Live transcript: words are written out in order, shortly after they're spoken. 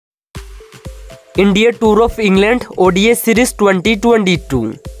India Tour of England ODI Series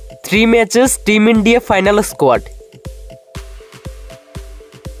 2022. 3 matches, Team India final squad.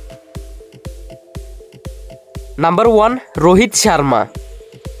 Number 1, Rohit Sharma.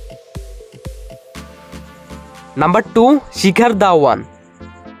 Number 2, Shikhar Dhawan.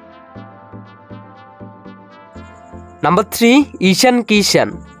 Number 3, Ishan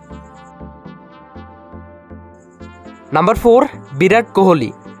Kishan. Number 4, Virat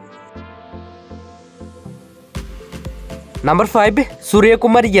Kohli. Number 5,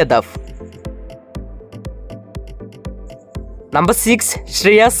 Suryakumar Yadav. Number 6,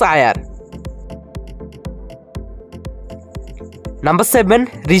 Shreyas Iyer. Number 7,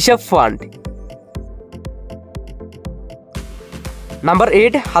 Rishabh Pant. Number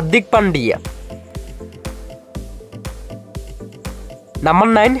 8, Hardik Pandya. Number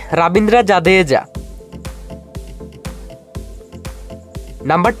 9, Ravindra Jadeja.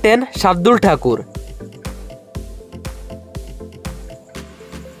 Number 10, Shardul Thakur.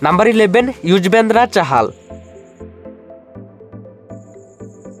 Number 11, Yuzvendra Chahal.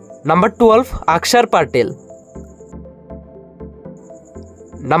 Number 12, Axar Patel.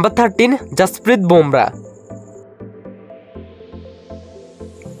 Number 13, Jasprit Bumrah.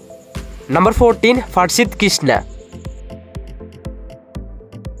 Number 14, Prasidh Krishna.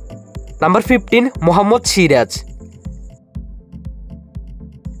 Number 15, Mohammed Siraj.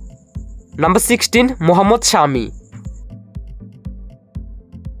 Number 16, Mohammed Shami.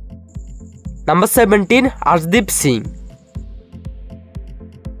 Number 17, Arshdeep Singh.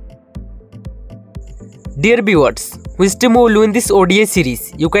 Dear viewers, which team will win this ODI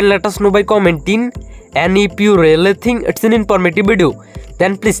series? You can let us know by commenting, and if you really think it's an informative video,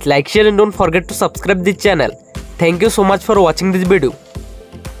 then please like, share and don't forget to subscribe this channel. Thank you so much for watching this video.